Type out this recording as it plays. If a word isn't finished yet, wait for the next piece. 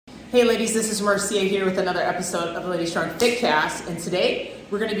Hey ladies, this is Marcia here with another episode of the LadyStrong Fitcast, and today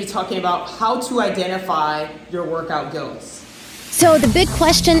we're going to be talking about how to identify your workout goals. So the big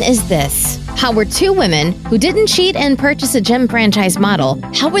question is this: how were two women who didn't cheat and purchase a gym franchise model,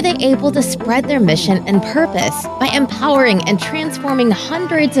 how were they able to spread their mission and purpose by empowering and transforming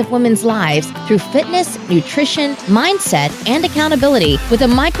hundreds of women's lives through fitness, nutrition, mindset, and accountability with a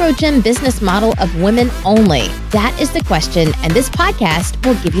micro gym business model of women only? That is the question, and this podcast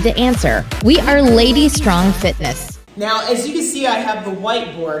will give you the answer. We are LadyStrong Fitness. Now, as you can see, I have the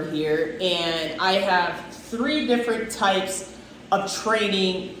whiteboard here, and I have 3 different types of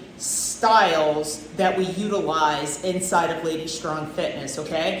training styles that we utilize inside of LadyStrong Fitness,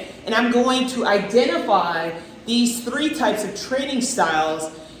 okay? And I'm going to identify these 3 types of training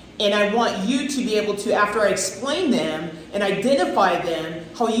styles, and I want you to be able to, after I explain them and identify them,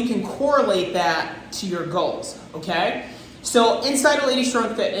 how you can correlate that to your goals, okay? So inside of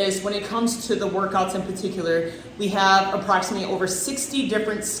LadyStrong Fitness, when it comes to the workouts in particular, we have approximately over 60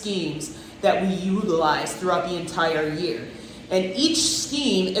 different schemes that we utilize throughout the entire year. And each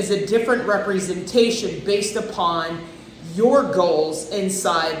scheme is a different representation based upon your goals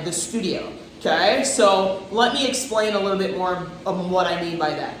inside the studio, okay? So let me explain a little bit more of what I mean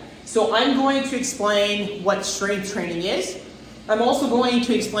by that. So I'm going to explain what strength training is. I'm also going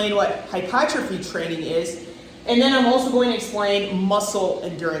to explain what hypertrophy training is. And then I'm also going to explain muscle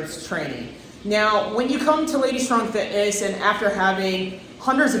endurance training. Now, when you come to LadyStrong Fitness, and after having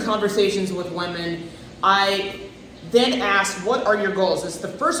hundreds of conversations with women, I then ask, what are your goals? It's the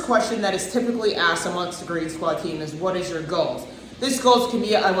first question that is typically asked amongst the Green Squad team is, what is your goals? This goals can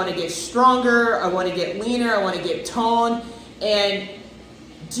be, I want to get stronger, I want to get leaner, I want to get toned. And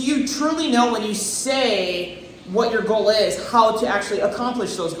do you truly know when you say what your goal is, how to actually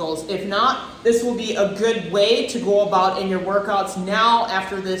accomplish those goals? If not, this will be a good way to go about in your workouts now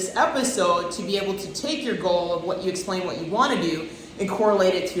after this episode to be able to take your goal of what you explain what you want to do and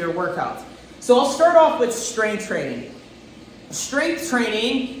correlate it to your workouts. So I'll start off with strength training. Strength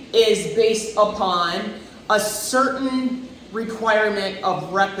training is based upon a certain requirement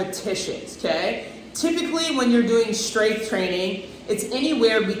of repetitions, okay? Typically when you're doing strength training, it's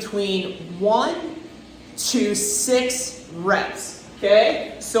anywhere between 1 to 6 reps,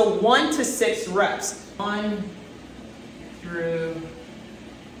 okay? So 1 to 6 reps. 1 through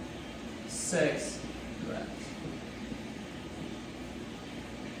 6 reps.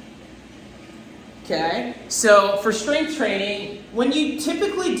 Okay, so for strength training, when you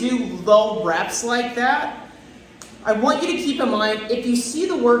typically do low reps like that, I want you to keep in mind, if you see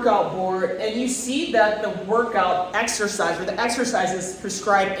the workout board and you see that the workout exercise or the exercise is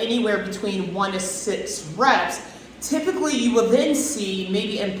prescribed anywhere between 1 to 6 reps, typically you will then see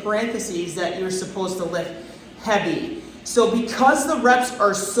maybe in parentheses that you're supposed to lift heavy. So because the reps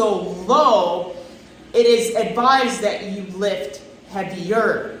are so low, it is advised that you lift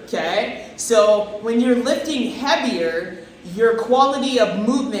heavier, okay? So when you're lifting heavier, your quality of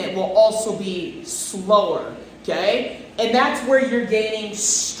movement will also be slower, okay? And that's where you're gaining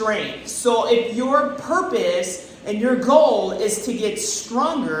strength. So if your purpose and your goal is to get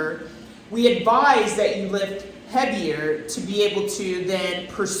stronger, we advise that you lift heavier to be able to then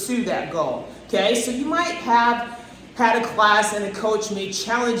pursue that goal, okay? So you might have had a class and a coach may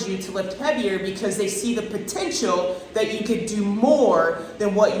challenge you to lift heavier because they see the potential that you could do more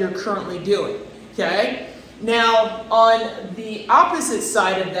than what you're currently doing, okay? Now, on the opposite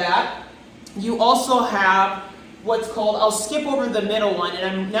side of that, you also have what's called, I'll skip over the middle one, and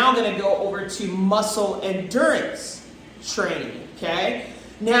I'm now going to go over to muscle endurance training, okay?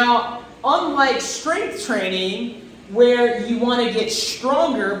 Now, unlike strength training, where you want to get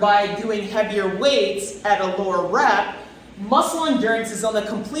stronger by doing heavier weights at a lower rep, muscle endurance is on the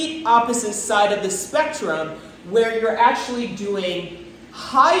complete opposite side of the spectrum, where you're actually doing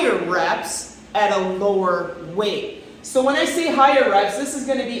higher reps at a lower weight. So when I say higher reps, this is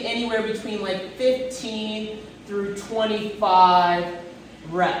going to be anywhere between like 15 through 25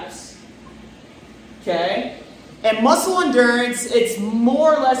 reps, okay? And muscle endurance, it's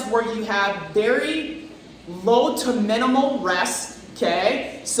more or less where you have very low to minimal rest,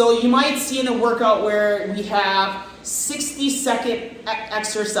 okay? So you might see in a workout where we have 60-second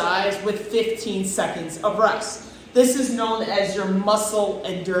exercise with 15 seconds of rest. This is known as your muscle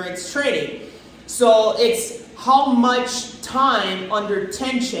endurance training. So it's how much time under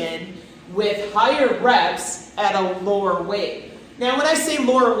tension with higher reps at a lower weight. Now when I say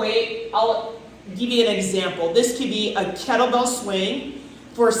lower weight, I'll give you an example. This could be a kettlebell swing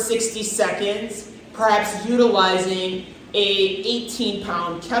for 60 seconds, perhaps utilizing a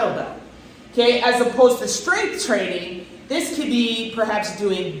 18-pound kettlebell. Okay, as opposed to strength training, This could be perhaps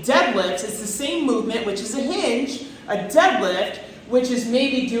doing deadlifts. It's the same movement, which is a hinge, a deadlift, which is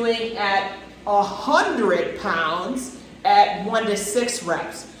maybe doing at 100 pounds at 1 to 6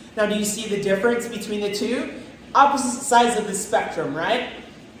 reps. Now, do you see the difference between the two? Opposite sides of the spectrum, right?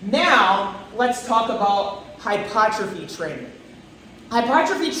 Now, let's talk about hypertrophy training.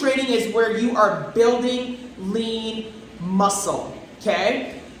 Hypertrophy training is where you are building lean muscle,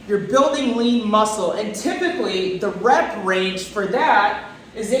 okay? You're building lean muscle, and typically the rep range for that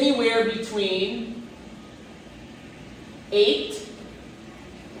is anywhere between 8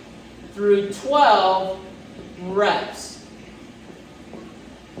 through 12 reps.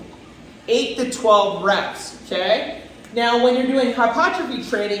 8 to 12 reps, okay? Now, when you're doing hypertrophy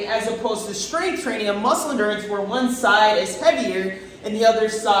training as opposed to strength training and muscle endurance, where one side is heavier and the other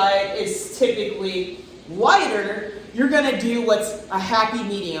side is typically lighter, you're gonna do what's a happy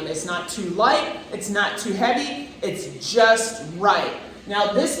medium. It's not too light, it's not too heavy, it's just right.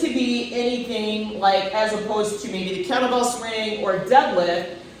 Now, this could be anything like, as opposed to maybe the kettlebell swing or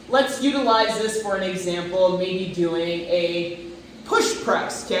deadlift, let's utilize this for an example, maybe doing a push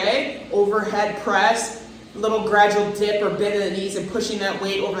press, okay? Overhead press, little gradual dip or bend of the knees and pushing that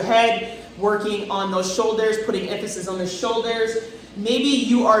weight overhead, working on those shoulders, putting emphasis on the shoulders. Maybe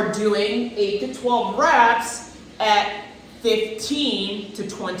you are doing 8 to 12 reps at 15 to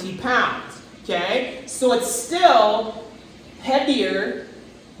 20 pounds, okay? So it's still heavier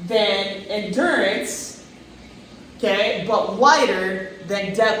than endurance, okay, but lighter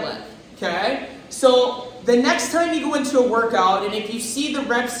than deadlift, okay? So the next time you go into a workout, and if you see the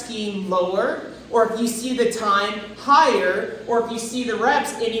rep scheme lower, or if you see the time higher, or if you see the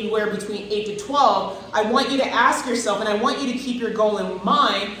reps anywhere between 8 to 12, I want you to ask yourself, and I want you to keep your goal in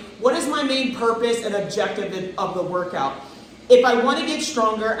mind, what is my main purpose and objective of the workout? If I want to get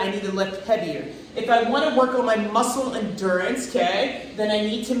stronger, I need to lift heavier. If I want to work on my muscle endurance, okay, then I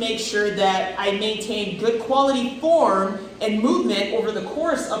need to make sure that I maintain good quality form and movement over the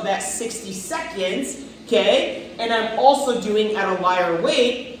course of that 60 seconds, okay, and I'm also doing at a lighter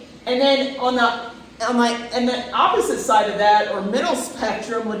weight. And then on the opposite side of that, or middle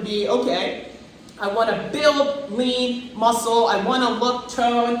spectrum, would be, okay, I want to build lean muscle, I want to look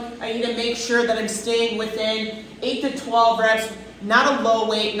toned, I need to make sure that I'm staying within 8 to 12 reps, not a low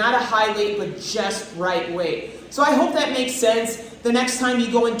weight, not a high weight, but just right weight. So I hope that makes sense. The next time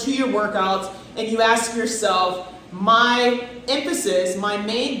you go into your workouts and you ask yourself, my emphasis, my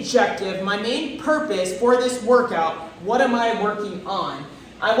main objective, my main purpose for this workout, what am I working on?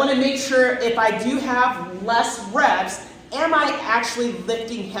 I want to make sure if I do have less reps, am I actually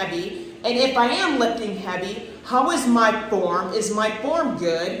lifting heavy? And if I am lifting heavy, how is my form? Is my form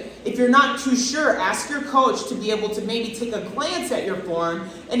good? If you're not too sure, ask your coach to be able to maybe take a glance at your form.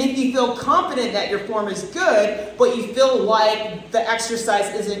 And if you feel confident that your form is good, but you feel like the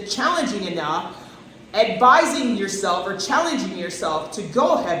exercise isn't challenging enough, advising yourself or challenging yourself to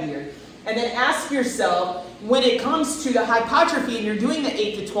go heavier. And then ask yourself, when it comes to the hypertrophy and you're doing the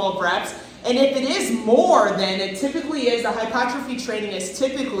 8 to 12 reps, and if it is more than it typically is, the hypertrophy training is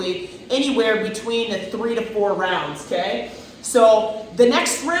typically anywhere between the 3 to 4 rounds, okay? So the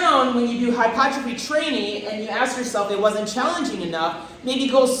next round, when you do hypertrophy training and you ask yourself it wasn't challenging enough, maybe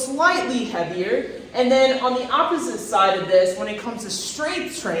go slightly heavier. And then on the opposite side of this, when it comes to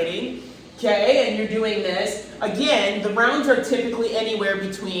strength training, okay, and you're doing this, again, the rounds are typically anywhere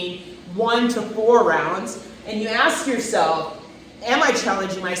between 1 to 4 rounds, and you ask yourself, am I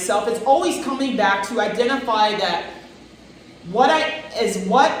challenging myself? It's always coming back to identify that what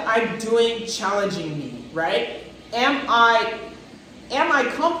I'm doing challenging me, right? Am I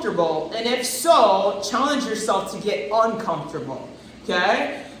comfortable? And if so, challenge yourself to get uncomfortable,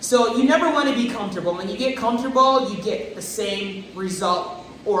 okay? So you never want to be comfortable. When you get comfortable, you get the same result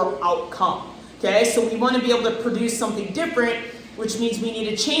or outcome, okay? So we want to be able to produce something different, which means we need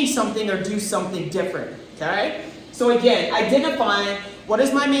to change something or do something different, okay? So again, identifying what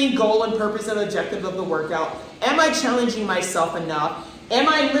is my main goal and purpose and objective of the workout. Am I challenging myself enough? Am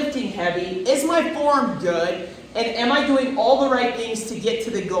I lifting heavy? Is my form good? And am I doing all the right things to get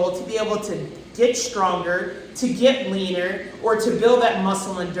to the goal, to be able to get stronger, to get leaner, or to build that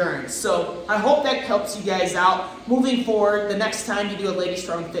muscle endurance? So I hope that helps you guys out moving forward the next time you do a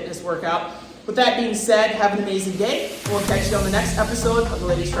LadyStrong Fitness workout. With that being said, have an amazing day. We'll catch you on the next episode of the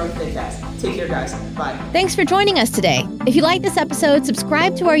LadyStrong Fitness. Take care, guys. Bye. Thanks for joining us today. If you like this episode,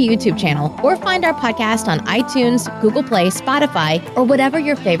 subscribe to our YouTube channel or find our podcast on iTunes, Google Play, Spotify, or whatever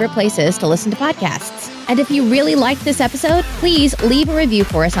your favorite place is to listen to podcasts. And if you really liked this episode, please leave a review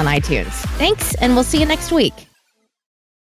for us on iTunes. Thanks, and we'll see you next week.